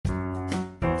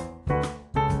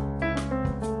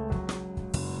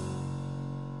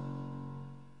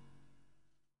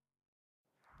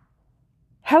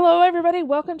Hello, everybody.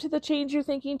 Welcome to the Change Your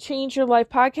Thinking, Change Your Life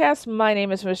podcast. My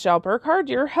name is Michelle Burkhardt,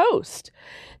 your host.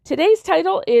 Today's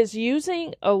title is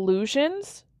Using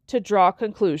Illusions to Draw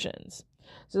Conclusions.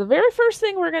 So the very first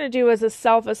thing we're going to do is a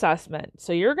self-assessment.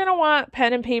 So you're going to want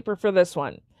pen and paper for this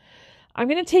one. I'm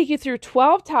going to take you through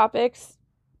 12 topics,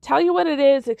 tell you what it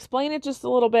is, explain it just a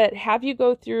little bit, have you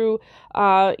go through,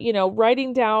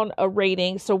 writing down a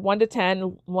rating. So 1 to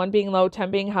 10, 1 being low,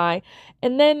 10 being high.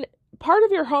 And then part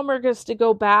of your homework is to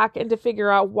go back and to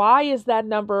figure out why is that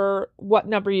number, what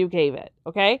number you gave it,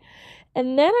 okay?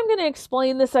 And then I'm going to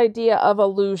explain this idea of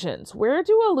illusions. Where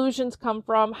do illusions come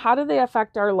from? How do they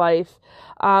affect our life?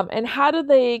 And how do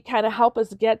they kind of help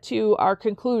us get to our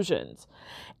conclusions?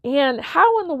 And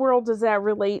how in the world does that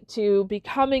relate to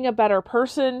becoming a better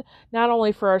person, not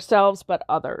only for ourselves, but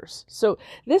others? So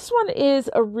this one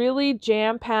is a really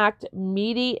jam-packed,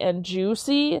 meaty, and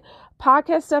juicy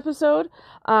podcast episode.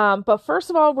 But first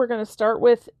of all, we're going to start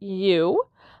with you,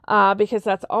 because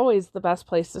that's always the best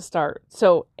place to start.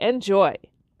 So enjoy.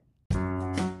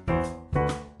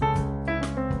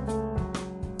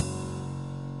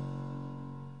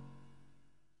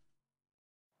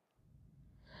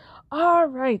 All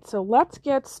right, so let's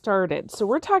get started. So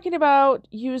we're talking about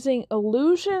using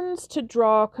illusions to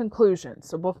draw conclusions.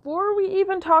 So before we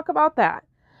even talk about that,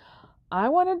 I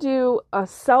want to do a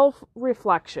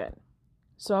self-reflection.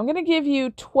 So I'm going to give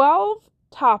you 12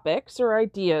 topics or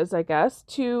ideas, I guess,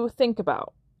 to think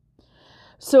about.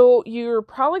 So you're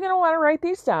probably going to want to write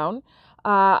these down.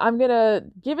 I'm going to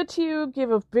give it to you, give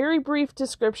a very brief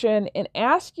description, and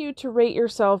ask you to rate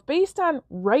yourself based on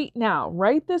right now,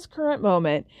 right this current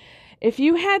moment. If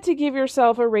you had to give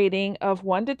yourself a rating of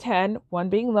 1 to 10, 1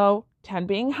 being low, 10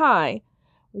 being high,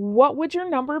 what would your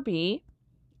number be?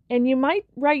 And you might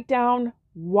write down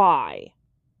why.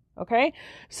 Okay,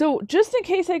 so just in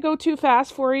case I go too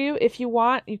fast for you, if you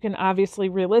want, you can obviously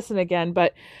re-listen again,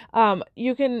 but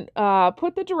you can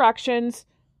put the directions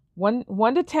 1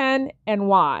 to 10 and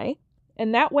why.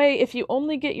 And that way, if you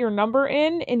only get your number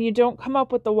in and you don't come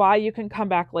up with the why, you can come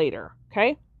back later.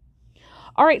 Okay.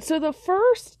 All right. So the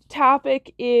first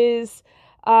topic is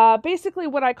basically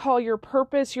what I call your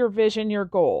purpose, your vision, your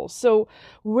goals. So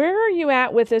where are you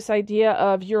at with this idea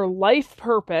of your life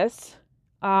purpose?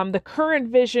 The current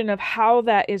vision of how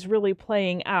that is really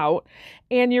playing out,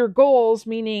 and your goals,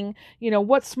 meaning,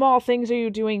 what small things are you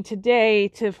doing today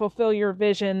to fulfill your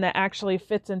vision that actually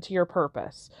fits into your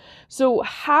purpose? So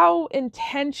how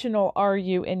intentional are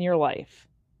you in your life?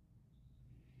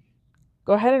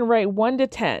 Go ahead and write 1 to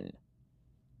 10.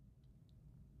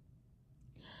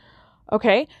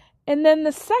 Okay. And then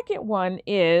the second one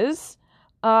is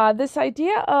this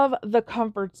idea of the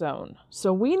comfort zone.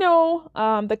 So we know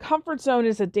the comfort zone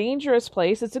is a dangerous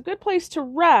place. It's a good place to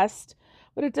rest,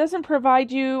 but it doesn't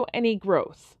provide you any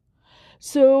growth.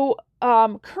 So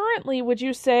currently, would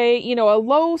you say, a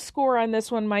low score on this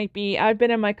one might be, I've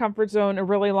been in my comfort zone a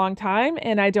really long time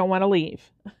and I don't want to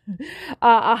leave.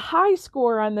 A high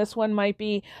score on this one might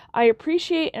be, I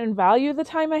appreciate and value the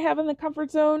time I have in the comfort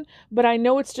zone, but I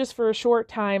know it's just for a short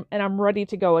time and I'm ready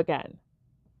to go again.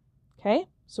 Okay,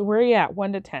 so where are you at?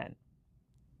 1 to 10.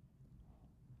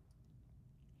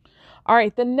 All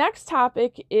right, the next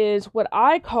topic is what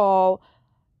I call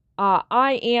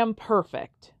I am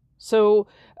perfect. So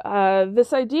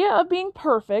this idea of being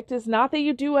perfect is not that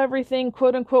you do everything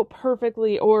quote unquote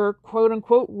perfectly or quote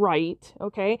unquote right,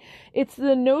 okay? It's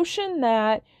the notion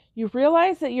that you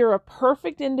realize that you're a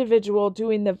perfect individual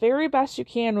doing the very best you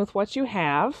can with what you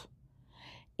have,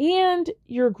 and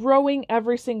you're growing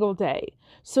every single day.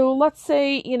 So let's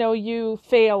say, you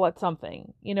fail at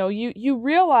something. You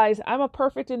realize I'm a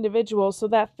perfect individual, so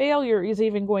that failure is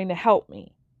even going to help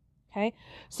me. Okay.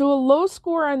 So a low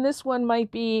score on this one might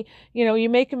be, you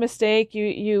make a mistake,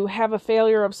 you have a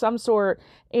failure of some sort,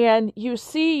 and you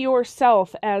see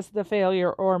yourself as the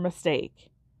failure or mistake.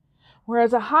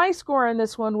 Whereas a high score on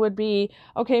this one would be,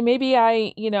 okay, maybe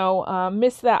I,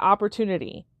 missed that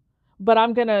opportunity, but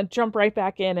I'm going to jump right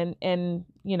back in and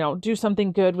do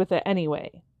something good with it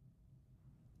anyway.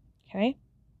 Okay.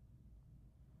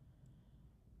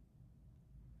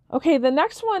 Okay, the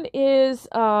next one is,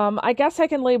 I guess I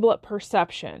can label it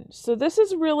perception. So this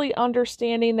is really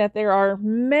understanding that there are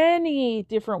many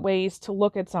different ways to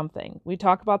look at something. We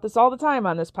talk about this all the time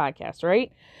on this podcast,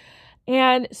 right?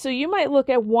 And so you might look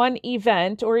at one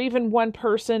event or even one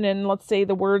person and let's say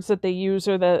the words that they use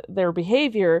or their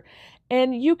behavior,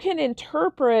 and you can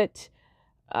interpret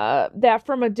that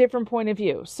from a different point of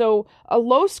view. So a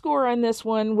low score on this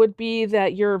one would be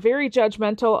that you're very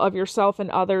judgmental of yourself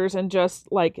and others and just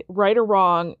like right or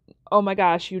wrong, oh my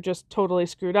gosh, you just totally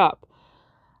screwed up.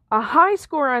 A high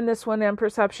score on this one in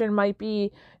perception might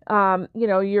be,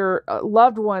 your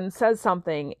loved one says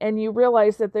something and you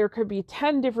realize that there could be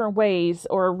 10 different ways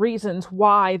or reasons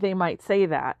why they might say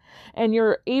that. And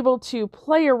you're able to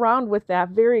play around with that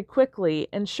very quickly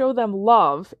and show them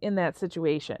love in that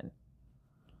situation.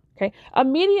 Okay. A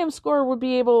medium score would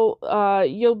be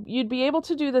you'd be able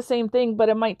to do the same thing, but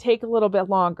it might take a little bit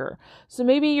longer. So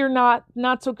maybe you're not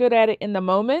so good at it in the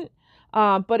moment.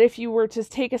 But if you were to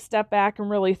take a step back and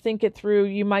really think it through,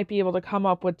 you might be able to come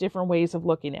up with different ways of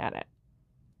looking at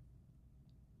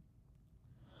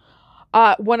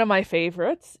it. One of my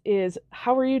favorites is,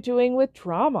 how are you doing with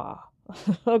drama?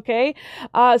 Okay.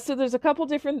 So there's a couple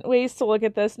different ways to look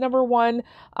at this. Number one,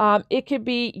 it could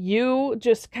be you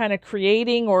just kind of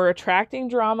creating or attracting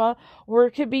drama, or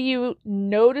it could be you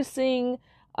noticing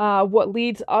what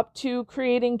leads up to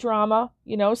creating drama,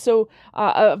 so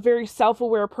a very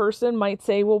self-aware person might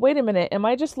say, well, wait a minute, am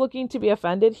I just looking to be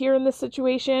offended here in this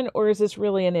situation, or is this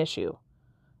really an issue?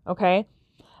 Okay.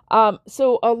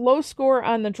 So a low score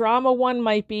on the drama one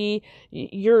might be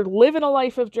you're living a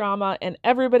life of drama and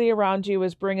everybody around you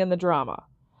is bringing the drama.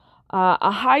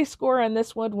 A high score on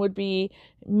this one would be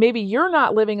maybe you're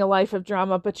not living a life of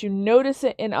drama, but you notice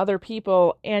it in other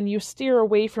people and you steer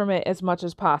away from it as much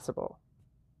as possible.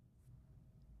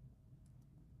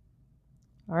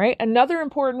 All right. Another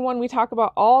important one we talk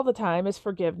about all the time is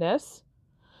forgiveness.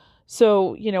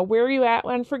 So, where are you at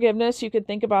on forgiveness? You could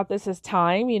think about this as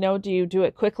time. Do you do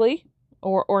it quickly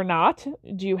or not?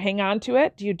 Do you hang on to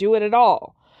it? Do you do it at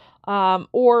all?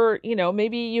 Or,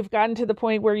 maybe you've gotten to the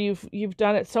point where you've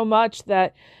done it so much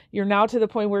that you're now to the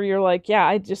point where you're like, yeah,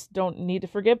 I just don't need to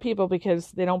forgive people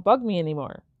because they don't bug me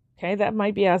anymore. Okay. That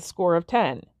might be a score of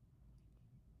 10.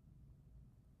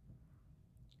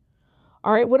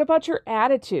 All right, what about your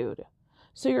attitude?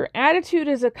 So your attitude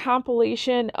is a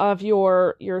compilation of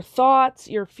your thoughts,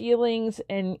 your feelings,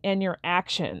 and your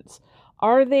actions.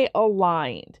 Are they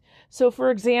aligned? So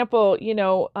for example,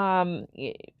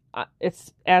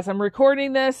 it's as I'm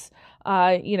recording this,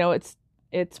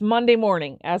 it's Monday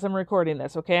morning as I'm recording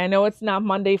this. Okay, I know it's not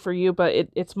Monday for you, but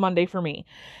it's Monday for me.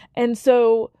 And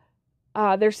so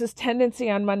there's this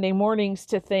tendency on Monday mornings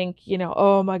to think,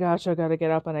 oh my gosh, I got to get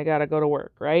up and I got to go to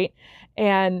work, right?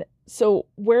 And so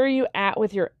where are you at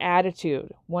with your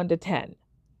attitude, 1 to 10?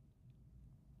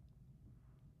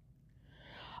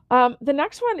 The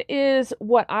next one is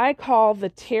what I call the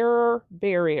terror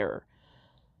barrier.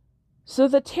 So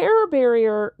the terror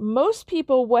barrier, most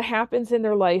people, what happens in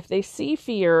their life, they see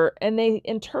fear and they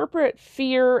interpret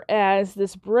fear as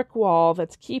this brick wall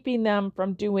that's keeping them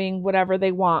from doing whatever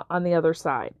they want on the other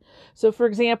side. So for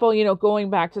example, going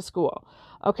back to school.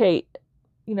 Okay,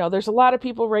 there's a lot of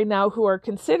people right now who are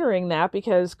considering that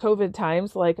because COVID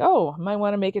times, like, oh, I might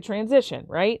want to make a transition,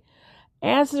 right?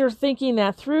 As they're thinking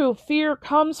that through, fear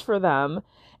comes for them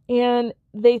and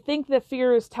they think that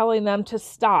fear is telling them to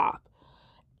stop.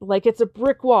 Like it's a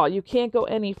brick wall. You can't go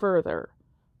any further.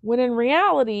 When in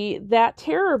reality, that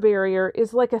terror barrier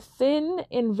is like a thin,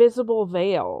 invisible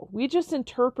veil. We just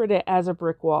interpret it as a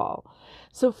brick wall.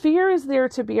 So fear is there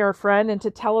to be our friend and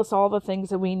to tell us all the things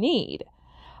that we need.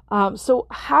 So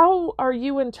how are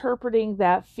you interpreting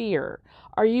that fear?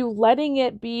 Are you letting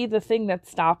it be the thing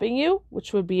that's stopping you,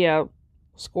 which would be a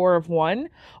score of 1?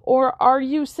 Or are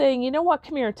you saying, you know what,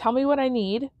 come here, tell me what I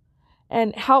need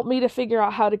and help me to figure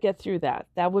out how to get through that?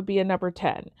 That would be a number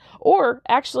 10. Or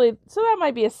actually, so that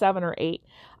might be a 7 or 8.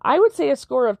 I would say a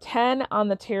score of 10 on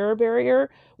the terror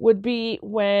barrier would be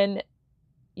when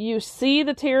you see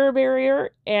the terror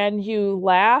barrier and you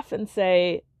laugh and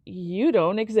say, you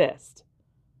don't exist.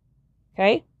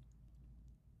 Okay?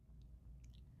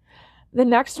 The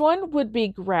next one would be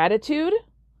gratitude.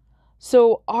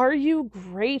 So are you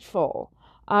grateful?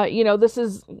 This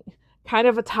is kind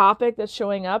of a topic that's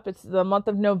showing up. It's the month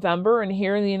of November, and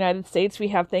here in the United States, we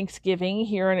have Thanksgiving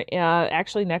here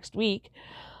actually next week.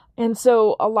 And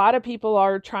so a lot of people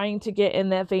are trying to get in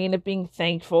that vein of being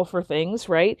thankful for things,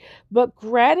 right? But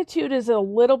gratitude is a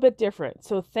little bit different.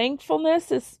 So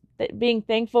thankfulness is being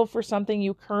thankful for something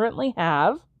you currently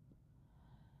have.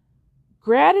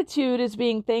 Gratitude is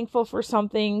being thankful for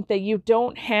something that you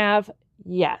don't have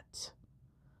yet.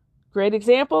 Great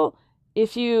example.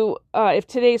 If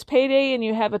today's payday and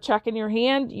you have a check in your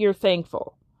hand, you're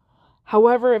thankful.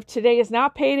 However, if today is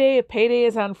not payday, if payday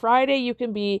is on Friday, you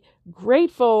can be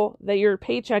grateful that your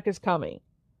paycheck is coming.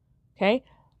 Okay?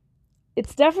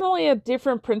 It's definitely a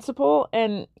different principle.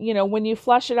 And, when you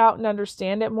flesh it out and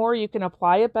understand it more, you can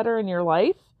apply it better in your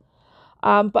life.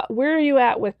 But where are you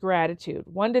at with gratitude?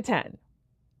 1 to 10.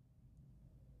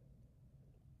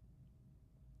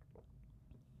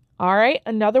 All right.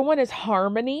 Another one is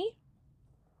harmony.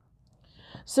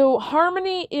 So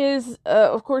harmony is,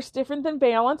 of course, different than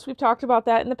balance. We've talked about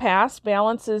that in the past.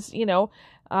 Balance is, trying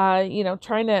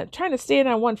to stand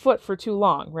on one foot for too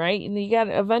long, right? And you got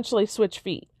to eventually switch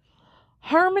feet.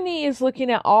 Harmony is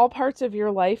looking at all parts of your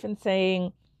life and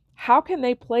saying, how can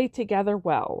they play together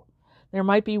well? There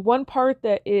might be one part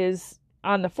that is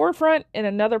on the forefront and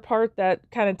another part that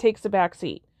kind of takes the back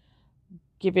seat.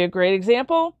 Give you a great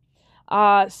example.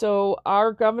 So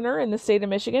our governor in the state of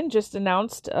Michigan just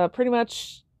announced pretty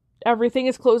much everything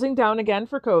is closing down again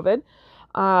for COVID.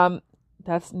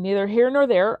 That's neither here nor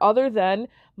there, other than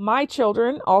my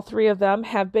children, all three of them,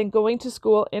 have been going to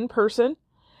school in person.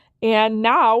 And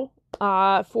now,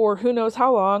 for who knows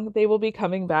how long, they will be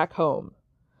coming back home.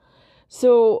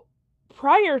 So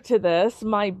prior to this,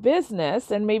 my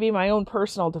business and maybe my own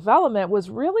personal development was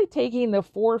really taking the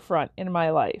forefront in my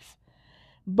life.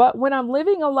 But when I'm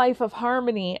living a life of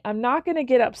harmony, I'm not going to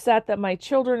get upset that my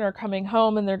children are coming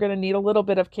home and they're going to need a little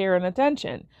bit of care and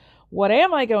attention. What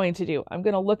am I going to do? I'm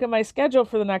going to look at my schedule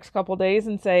for the next couple days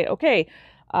and say, okay,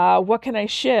 what can I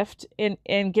shift and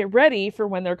get ready for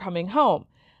when they're coming home?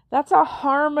 That's a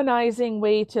harmonizing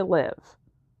way to live.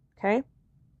 Okay?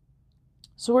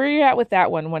 So where are you at with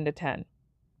that one, 1 to 10?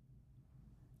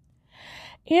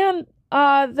 And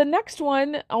the next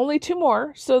one, only 2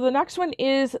 more. So the next one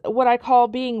is what I call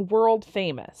being world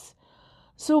famous.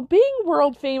 So being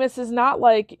world famous is not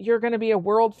like you're going to be a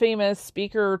world famous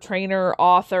speaker, trainer,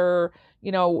 author,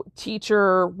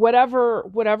 teacher,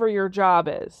 whatever your job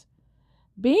is.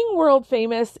 Being world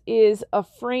famous is a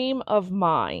frame of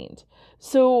mind.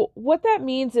 So what that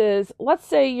means is, let's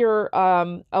say you're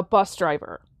a bus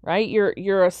driver, right?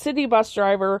 You're a city bus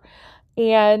driver,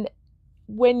 and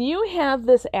when you have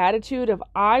this attitude of,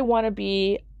 I want to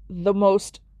be the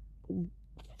most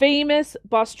famous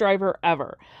bus driver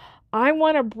ever, I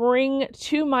want to bring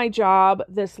to my job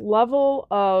this level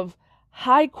of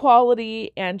high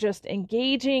quality and just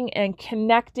engaging and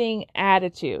connecting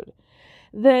attitude,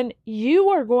 then you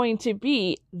are going to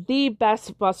be the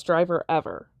best bus driver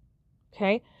ever.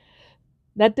 Okay?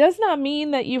 That does not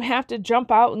mean that you have to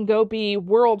jump out and go be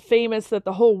world famous that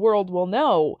the whole world will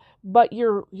know, but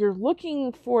you're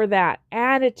looking for that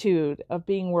attitude of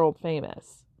being world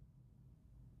famous.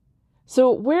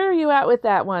 So where are you at with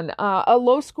that one? A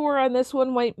low score on this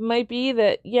one might be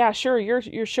that, yeah, sure,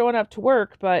 you're showing up to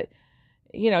work, but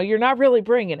you're not really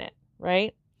bringing it,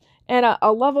 right? And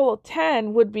a level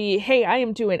 10 would be, hey, I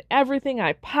am doing everything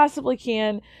I possibly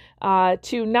can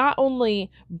to not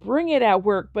only bring it at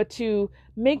work, but to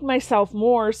make myself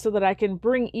more so that I can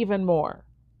bring even more.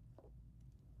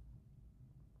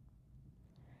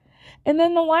 And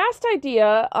then the last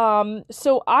idea,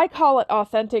 so I call it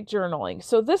authentic journaling.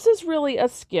 So this is really a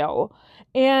skill.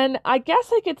 And I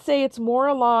guess I could say it's more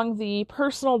along the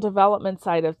personal development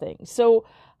side of things. So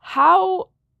how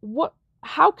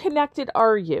connected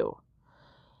are you?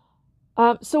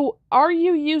 So are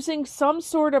you using some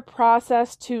sort of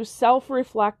process to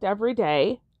self-reflect every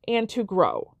day and to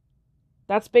grow?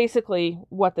 That's basically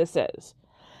what this is.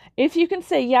 If you can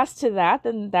say yes to that,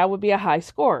 then that would be a high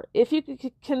score. If you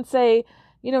can say,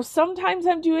 sometimes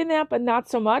I'm doing that, but not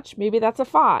so much, maybe that's a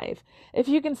 5. If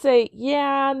you can say,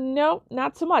 yeah, no,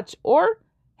 not so much. Or,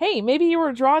 hey, maybe you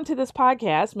were drawn to this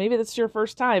podcast. Maybe that's your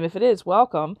first time. If it is,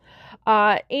 welcome.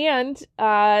 And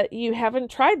you haven't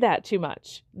tried that too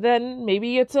much. Then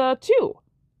maybe it's a 2.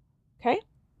 Okay?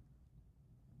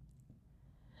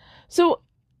 So,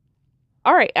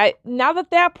 all right, now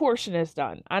that portion is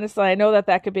done, honestly, I know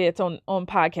that could be its own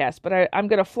podcast, but I'm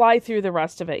going to fly through the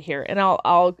rest of it here, and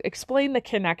I'll explain the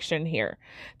connection here.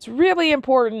 It's really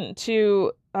important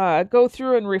to go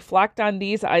through and reflect on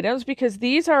these items because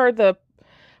these are the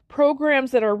programs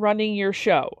that are running your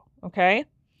show, okay?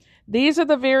 These are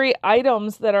the very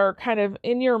items that are kind of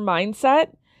in your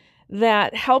mindset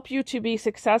that help you to be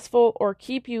successful or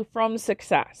keep you from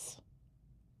success.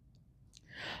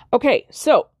 Okay,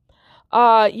 so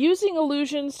using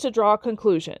illusions to draw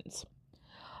conclusions.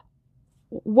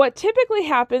 What typically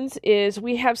happens is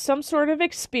we have some sort of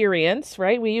experience,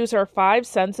 right? We use our 5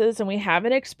 senses and we have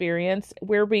an experience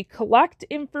where we collect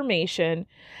information.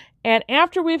 And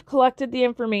after we've collected the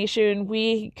information,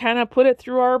 we kind of put it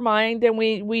through our mind and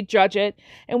we judge it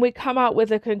and we come out with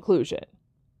a conclusion.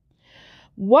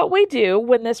 What we do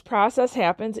when this process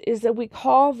happens is that we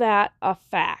call that a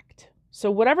fact. So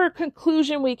whatever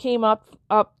conclusion we came up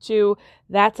to,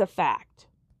 that's a fact.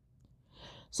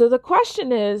 So the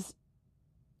question is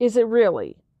it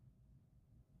really?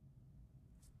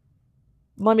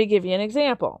 Let me give you an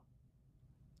example.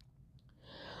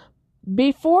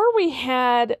 Before we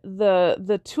had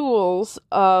the tools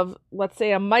of, let's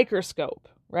say, a microscope,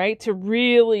 right, to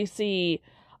really see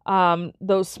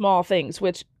those small things,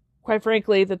 which quite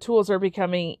frankly, the tools are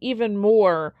becoming even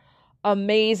more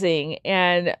amazing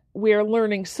and we're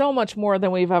learning so much more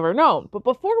than we've ever known. But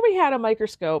before we had a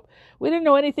microscope, we didn't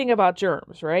know anything about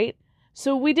germs, right?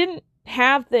 So we didn't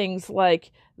have things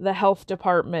like the health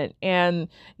department and,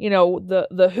 the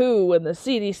WHO and the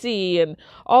CDC and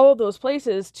all of those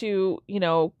places to,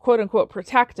 quote unquote,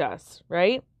 protect us,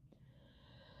 right?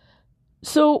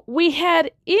 So we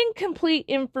had incomplete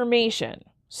information.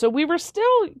 So we were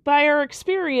still, by our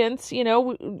experience,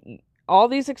 all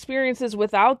these experiences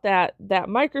without that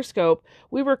microscope,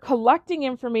 we were collecting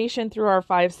information through our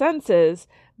five senses,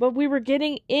 but we were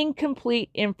getting incomplete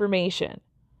information.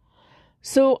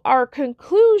 So our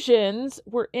conclusions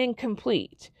were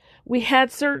incomplete. We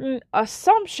had certain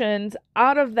assumptions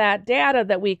out of that data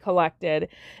that we collected,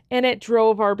 and it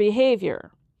drove our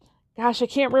behavior. Gosh, I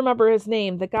can't remember his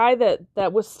name. The guy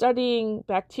that was studying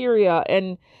bacteria,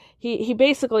 and he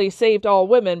basically saved all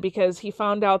women because he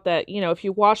found out that, if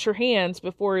you wash your hands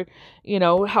before,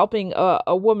 helping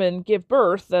a woman give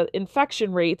birth, the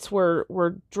infection rates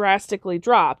were drastically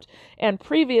dropped. And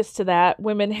previous to that,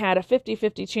 women had a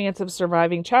 50-50 chance of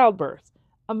surviving childbirth.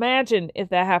 Imagine if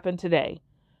that happened today,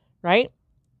 right?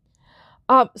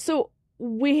 So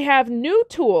we have new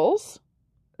tools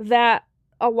that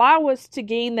allow us to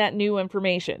gain that new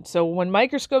information. So when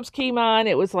microscopes came on,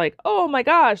 it was like, oh my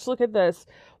gosh, look at this.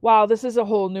 Wow, this is a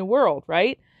whole new world,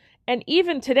 right? And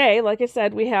even today, like I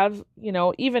said, we have,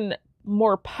 even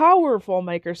more powerful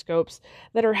microscopes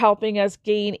that are helping us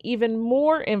gain even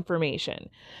more information.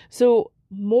 So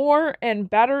more and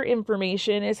better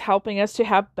information is helping us to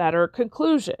have better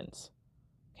conclusions.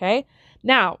 Okay?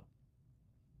 Now,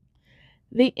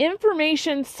 the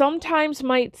information sometimes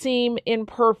might seem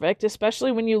imperfect,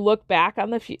 especially when you look back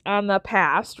on the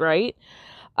past, right?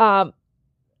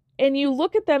 And you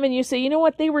look at them and you say, you know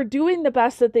what, they were doing the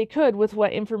best that they could with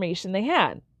what information they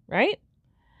had, right?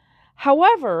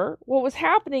 However, what was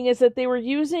happening is that they were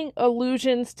using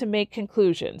illusions to make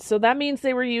conclusions. So that means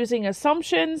they were using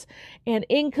assumptions and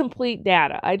incomplete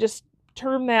data. I just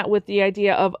term that with the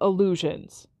idea of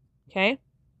illusions, okay?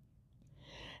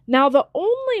 Now, the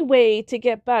only way to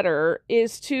get better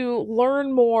is to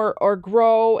learn more or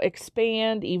grow,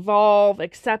 expand, evolve,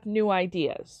 accept new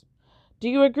ideas. Do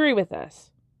you agree with this?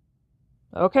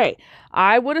 Okay,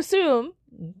 I would assume,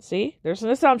 see, there's an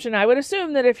assumption. I would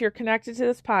assume that if you're connected to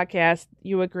this podcast,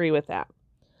 you agree with that.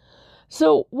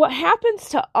 So what happens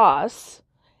to us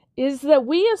is that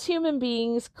we as human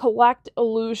beings collect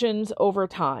illusions over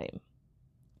time.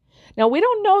 Now, we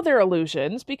don't know they're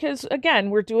illusions because, again,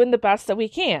 we're doing the best that we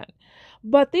can.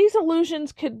 But these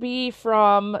illusions could be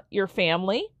from your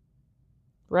family,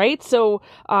 right? So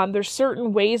there's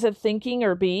certain ways of thinking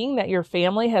or being that your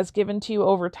family has given to you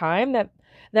over time that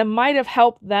might have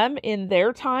helped them in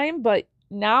their time, but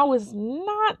now is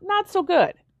not so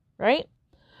good, right?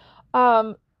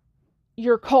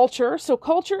 Your culture. So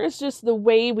culture is just the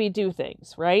way we do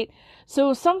things, right?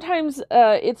 So sometimes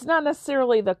it's not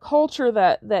necessarily the culture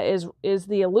that is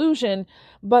the illusion,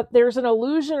 but there's an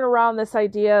illusion around this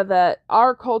idea that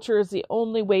our culture is the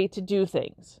only way to do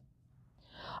things.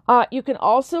 You can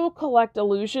also collect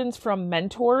illusions from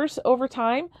mentors over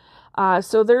time.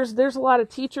 So there's a lot of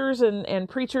teachers and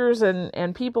preachers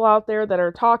and people out there that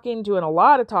are doing a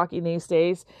lot of talking these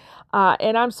days.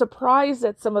 And I'm surprised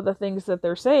at some of the things that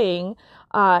they're saying.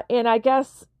 And I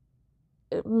guess,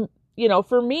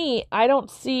 for me, I don't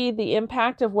see the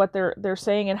impact of what they're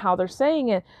saying and how they're saying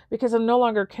it because I'm no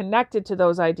longer connected to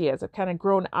those ideas. I've kind of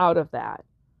grown out of that.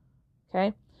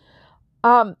 Okay.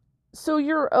 So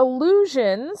your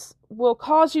illusions will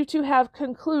cause you to have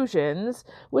conclusions,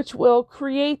 which will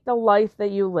create the life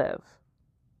that you live.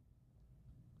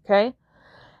 Okay?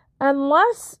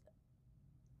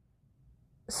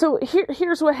 So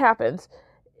here's what happens.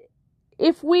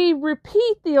 If we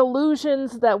repeat the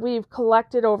illusions that we've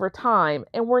collected over time,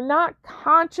 and we're not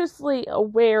consciously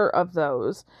aware of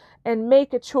those and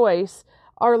make a choice,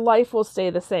 our life will stay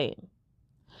the same.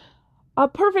 A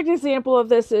perfect example of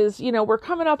this is, we're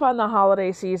coming up on the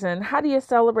holiday season. How do you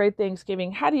celebrate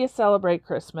Thanksgiving? How do you celebrate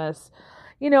Christmas?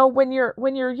 When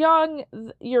you're young,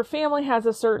 your family has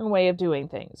a certain way of doing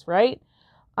things, right?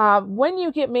 When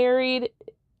you get married,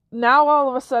 now all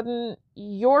of a sudden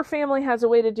your family has a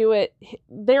way to do it,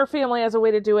 their family has a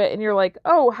way to do it, and you're like,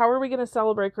 oh, how are we going to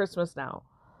celebrate Christmas now?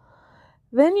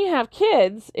 Then you have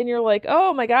kids, and you're like,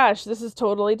 oh my gosh, this is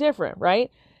totally different,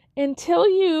 right? Until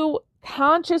you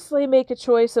consciously make a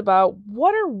choice about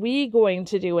what are we going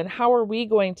to do and how are we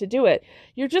going to do it,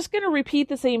 you're just going to repeat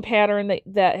the same pattern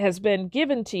that has been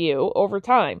given to you over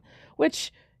time,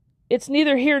 which it's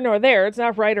neither here nor there. It's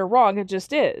not right or wrong. It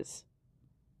just is.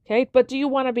 Okay. But do you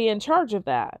want to be in charge of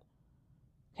that?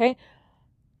 Okay.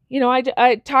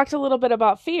 I talked a little bit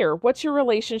about fear. What's your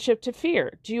relationship to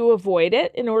fear? Do you avoid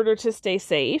it in order to stay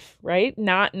safe, right?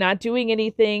 Not doing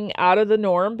anything out of the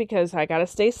norm because I got to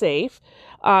stay safe.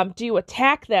 Do you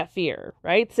attack that fear,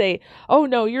 right? Say, oh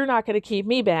no, you're not going to keep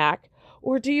me back.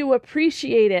 Or do you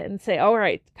appreciate it and say, all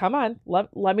right, come on,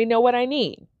 let me know what I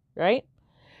need, right?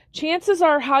 Chances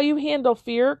are how you handle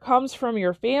fear comes from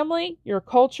your family, your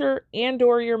culture, and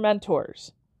or your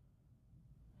mentors.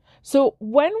 So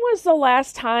when was the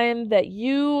last time that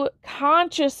you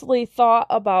consciously thought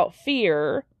about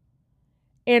fear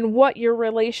and what your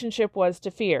relationship was to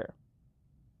fear?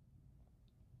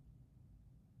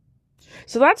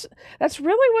 So that's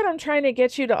really what I'm trying to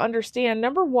get you to understand.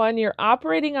 Number one, you're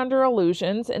operating under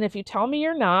illusions. And if you tell me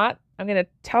you're not, I'm going to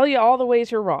tell you all the ways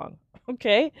you're wrong.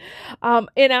 Okay.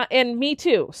 And me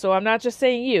too. So I'm not just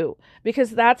saying you,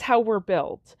 because that's how we're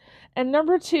built. And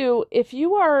number two, if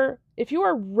you are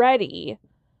ready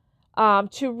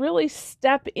to really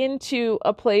step into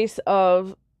a place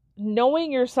of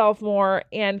knowing yourself more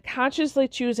and consciously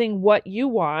choosing what you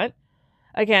want.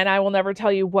 Again, I will never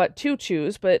tell you what to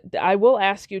choose, but I will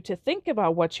ask you to think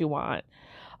about what you want.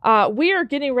 We are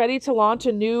getting ready to launch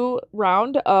a new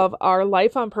round of our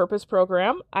Life on Purpose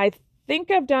program. I think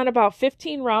I've done about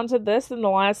 15 rounds of this in the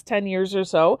last 10 years or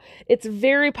so. It's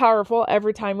very powerful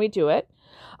every time we do it.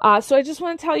 So I just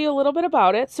want to tell you a little bit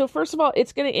about it. So first of all,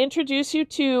 it's going to introduce you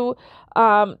to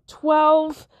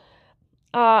 12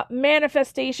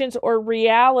 manifestations or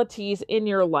realities in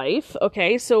your life.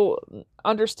 Okay, so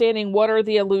understanding what are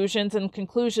the illusions and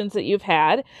conclusions that you've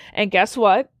had. And guess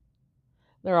what?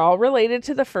 They're all related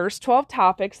to the first 12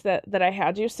 topics that I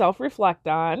had you self-reflect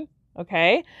on.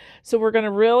 Okay, so we're going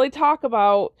to really talk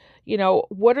about,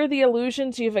 what are the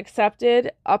illusions you've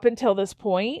accepted up until this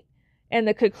point and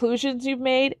the conclusions you've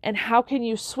made, and how can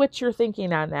you switch your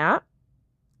thinking on that?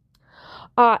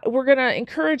 We're going to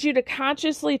encourage you to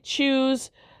consciously choose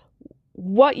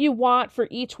what you want for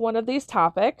each one of these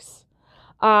topics.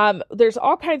 There's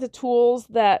all kinds of tools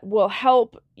that will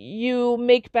help you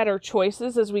make better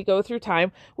choices as we go through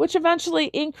time, which eventually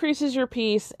increases your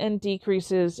peace and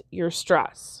decreases your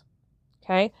stress.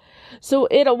 Okay, so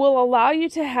it will allow you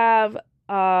to have,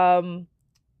 I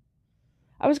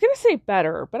was going to say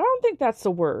better, but I don't think that's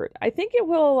the word. I think it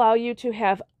will allow you to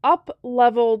have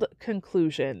up-leveled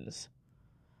conclusions.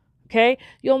 Okay,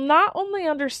 you'll not only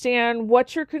understand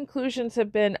what your conclusions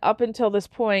have been up until this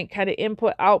point, kind of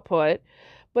input, output,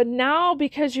 but now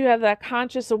because you have that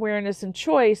conscious awareness and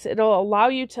choice, it'll allow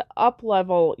you to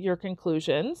up-level your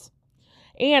conclusions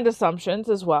and assumptions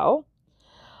as well.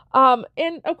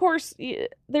 And of course,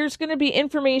 there's going to be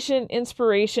information,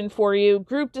 inspiration for you,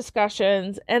 group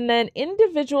discussions, and then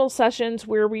individual sessions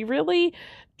where we really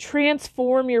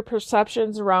transform your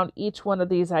perceptions around each one of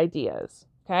these ideas.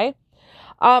 Okay.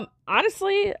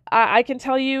 Honestly, I can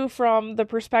tell you from the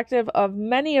perspective of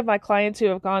many of my clients who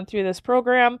have gone through this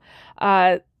program,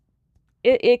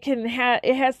 it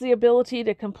has the ability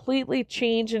to completely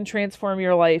change and transform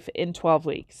your life in 12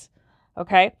 weeks.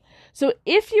 Okay. So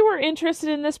if you are interested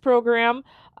in this program,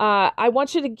 I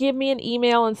want you to give me an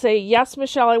email and say, yes,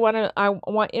 Michelle, I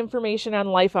want information on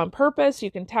Life on Purpose.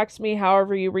 You can text me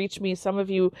however you reach me. Some of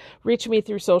you reach me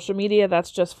through social media.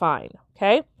 That's just fine.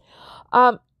 Okay.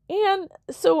 And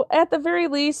so at the very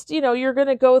least, you're going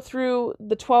to go through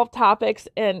the 12 topics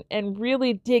and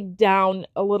really dig down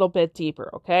a little bit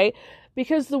deeper. Okay.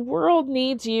 Because the world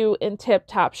needs you in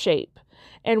tip-top shape.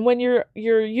 And when you're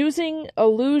using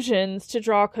illusions to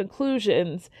draw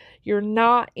conclusions, you're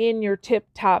not in your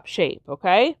tip-top shape,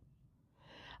 okay?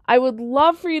 I would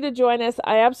love for you to join us.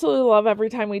 I absolutely love every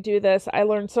time we do this. I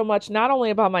learn so much, not only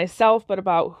about myself, but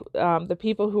about the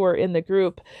people who are in the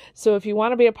group. So if you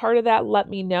want to be a part of that, let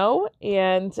me know.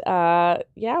 And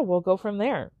we'll go from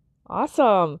there.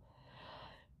 Awesome.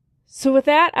 So with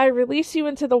that, I release you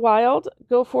into the wild.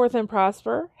 Go forth and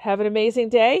prosper. Have an amazing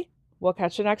day. We'll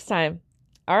catch you next time.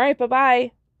 All right,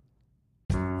 bye-bye.